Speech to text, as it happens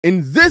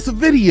In this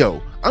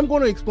video, I'm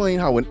going to explain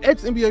how an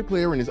ex-NBA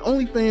player and his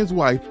OnlyFans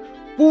wife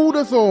fooled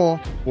us all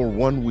for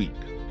 1 week.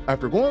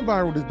 After going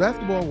viral, this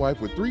basketball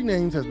wife with 3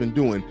 names has been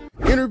doing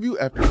interview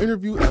after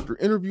interview after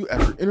interview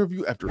after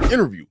interview after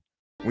interview.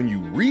 When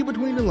you read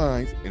between the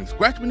lines and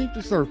scratch beneath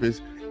the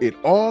surface, it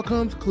all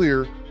comes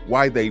clear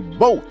why they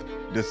both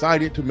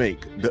decided to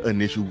make the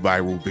initial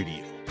viral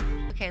video.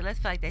 Okay, let's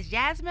feel like this.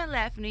 Jasmine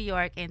left New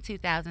York in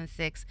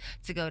 2006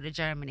 to go to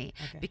Germany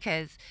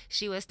because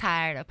she was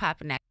tired of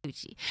popping that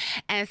coochie.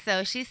 And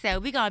so she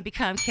said, we're going to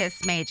become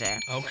Kiss Major.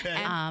 Okay.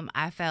 And,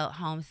 I felt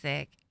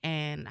homesick.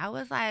 And I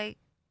was like,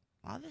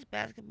 all this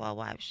basketball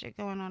wife shit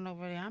going on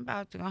over there, I'm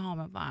about to go home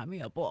and find me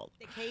a book.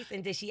 The case,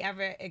 and did she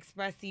ever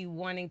express to you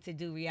wanting to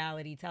do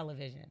reality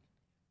television?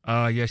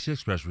 Yeah, she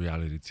expressed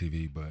reality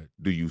TV, but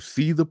Do you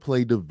see the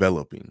play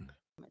developing?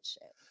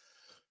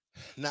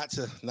 Not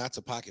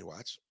to pocket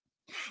watch,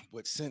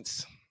 but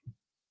since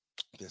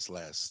this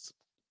last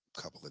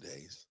couple of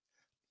days,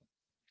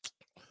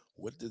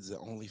 what does the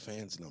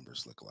OnlyFans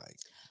numbers look like?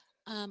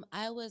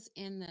 I was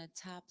in the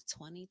top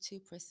 22%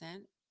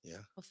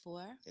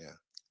 before. Yeah.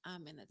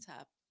 I'm in the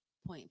top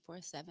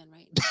 0.47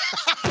 right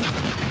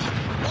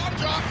Ball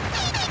drop.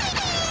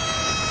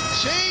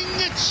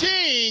 Ching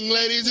ching,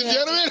 ladies and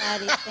gentlemen. now.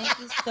 Thank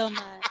you so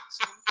much.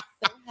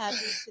 I'm so happy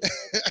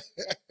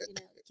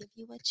to give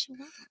you what you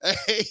want.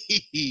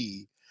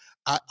 Hey,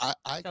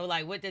 I So,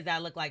 like, what does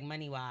that look like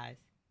money-wise?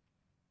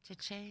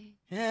 Cha-ching.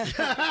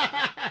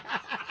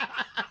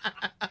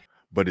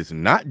 But it's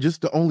not just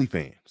the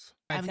OnlyFans.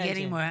 I'm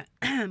getting more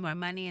more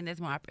money and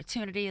there's more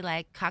opportunity.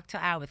 Like Cocktail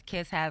Hour with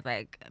Kiss has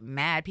like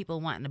mad people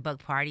wanting to book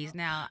parties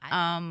now.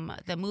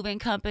 The moving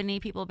company,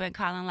 people have been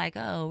calling like,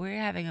 oh, we're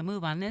having a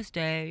move on this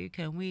day.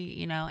 Can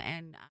we,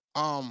 and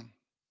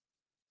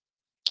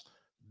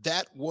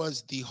that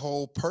was the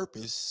whole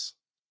purpose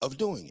of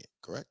doing it,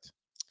 correct?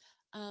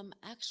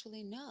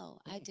 Actually, no.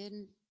 I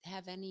didn't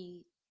have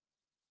any.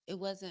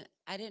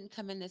 I didn't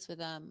come in this with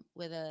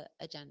a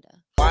agenda.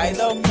 Why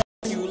the f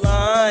you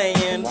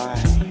lying?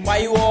 Why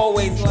you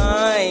always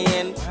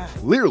lying?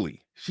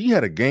 Clearly, she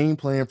had a game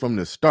plan from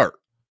the start,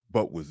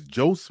 but was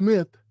Joe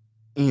Smith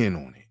in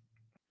on it?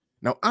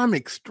 Now, I'm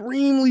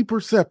extremely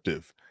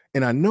perceptive,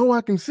 and I know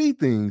I can see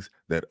things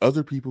that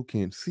other people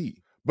can't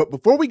see. But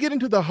before we get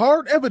into the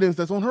hard evidence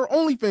that's on her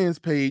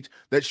OnlyFans page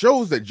that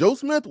shows that Joe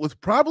Smith was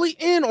probably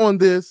in on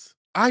this,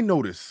 I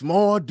noticed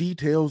small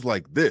details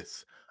like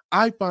this.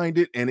 I find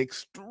it an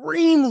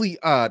extremely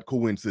odd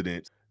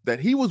coincidence that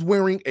he was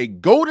wearing a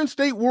Golden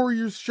State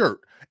Warriors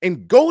shirt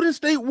and Golden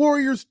State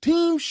Warriors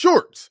team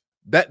shorts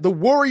that the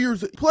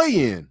Warriors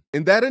play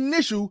in that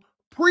initial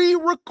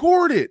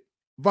pre-recorded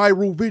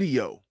viral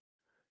video.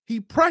 He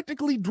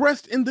practically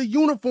dressed in the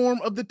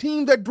uniform of the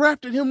team that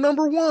drafted him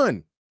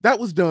 #1. That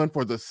was done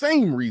for the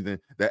same reason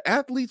that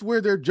athletes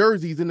wear their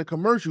jerseys in the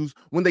commercials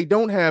when they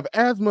don't have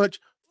as much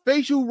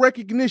facial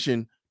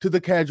recognition to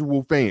the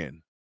casual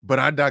fan. But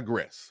I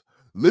digress.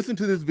 Listen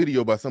to this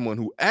video by someone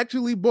who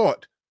actually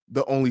bought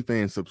the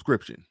OnlyFans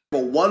subscription.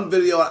 But one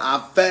video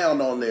I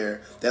found on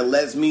there that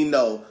lets me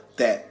know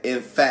that,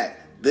 in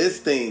fact, this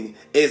thing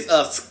is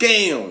a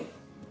scam.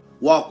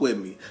 Walk with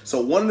me. So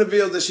one of the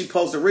videos that she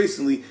posted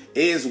recently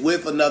is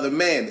with another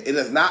man. It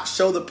does not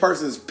show the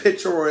person's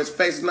picture or his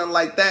face or nothing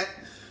like that.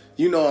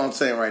 You know what I'm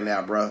saying right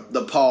now, bro.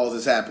 The pause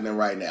is happening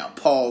right now.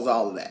 Pause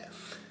all of that.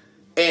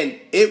 And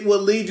it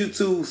will lead you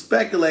to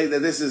speculate that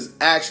this is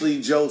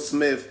actually Joe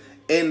Smith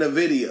in the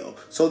video.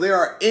 So they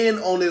are in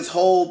on this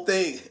whole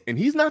thing. And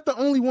he's not the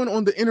only one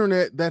on the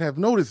internet that have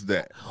noticed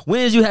that. When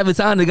is you having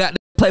time to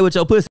play with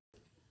your pussy?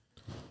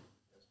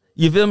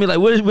 You feel me? Like,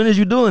 when is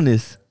you doing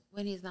this?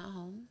 When he's not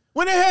home.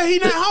 when the hell he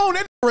not home?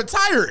 That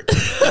retired.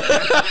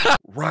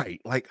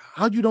 Right, like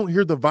how you don't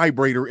hear the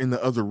vibrator in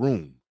the other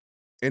room.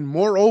 And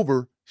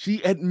moreover,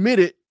 she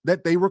admitted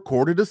that they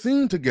recorded a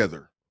scene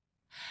together.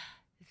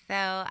 So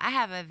I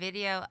have a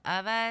video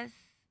of us,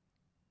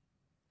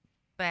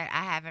 but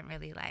I haven't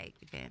really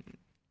been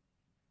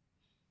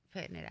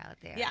putting it out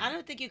there. Yeah, I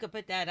don't think you could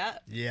put that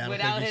up. Yeah, I don't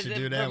without think you his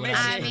should do that permission.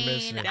 without I his mean,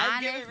 permission.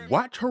 That's giving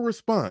Watch her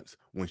response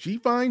when she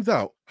finds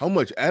out how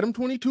much Adam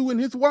 22 and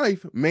his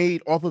wife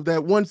made off of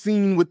that one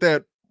scene with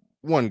that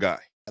one guy.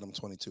 Adam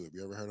 22. Have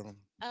you ever heard of him?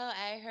 Oh,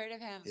 I heard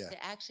of him. Yeah.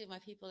 Actually, my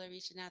people are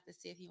reaching out to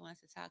see if he wants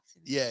to talk to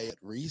me. Yeah.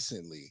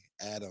 Recently,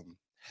 Adam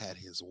had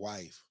his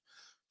wife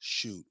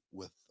shoot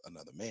with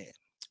another man.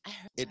 I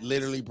heard It that.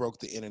 literally broke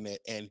the internet.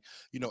 And,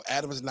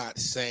 Adam is not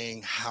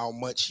saying how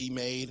much he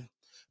made,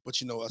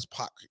 but, us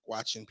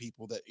watching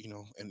people that, in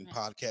Right.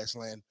 podcast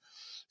land,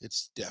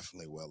 it's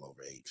definitely well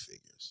over 8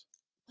 figures.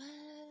 What?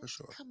 For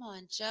sure. Come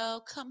on,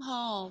 Joe. Come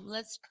home.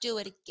 Let's do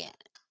it again.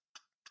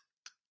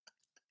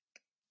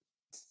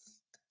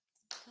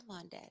 Come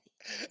on, Daddy.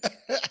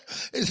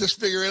 It's just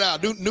figure it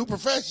out. New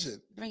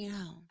profession. Bring it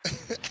home.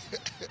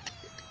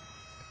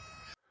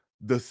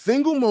 The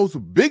single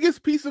most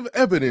biggest piece of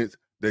evidence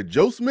that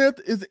Joe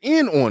Smith is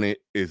in on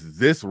it is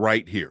this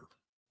right here.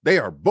 They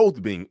are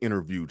both being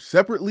interviewed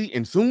separately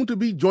and soon to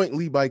be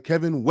jointly by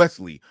Kevin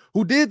Wesley,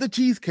 who did the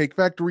Cheesecake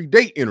Factory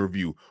date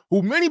interview,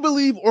 who many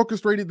believe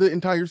orchestrated the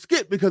entire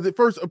skit because it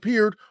first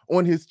appeared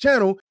on his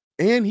channel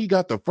and he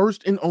got the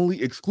first and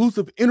only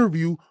exclusive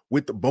interview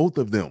with both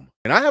of them.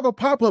 And I have a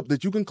pop-up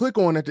that you can click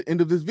on at the end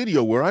of this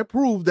video where I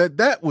prove that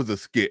that was a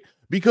skit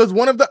because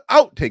one of the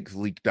outtakes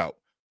leaked out.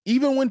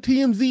 Even when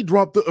TMZ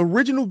dropped the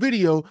original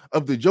video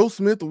of the Joe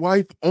Smith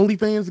wife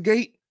OnlyFans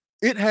gate,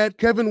 it had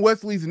Kevin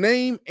Wesley's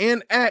name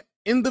and act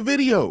in the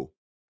video.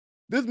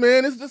 This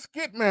man is the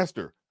skit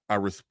master. I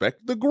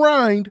respect the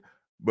grind,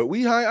 but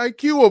we high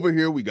IQ over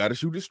here. We got to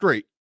shoot it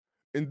straight.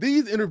 In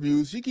these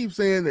interviews, she keeps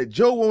saying that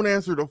Joe won't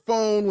answer the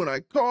phone when I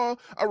call.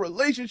 Our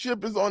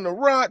relationship is on the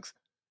rocks.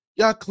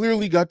 Y'all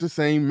clearly got the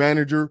same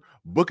manager,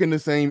 booking the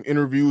same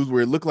interviews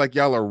where it look like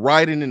y'all are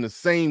riding in the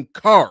same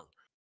car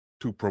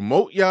to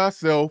promote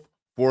yourself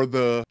for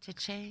the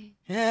Cha-ching.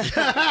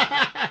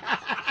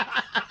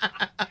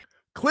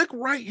 Click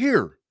right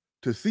here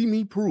to see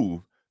me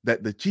prove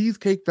that the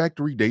Cheesecake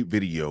Factory date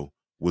video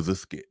was a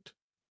skit.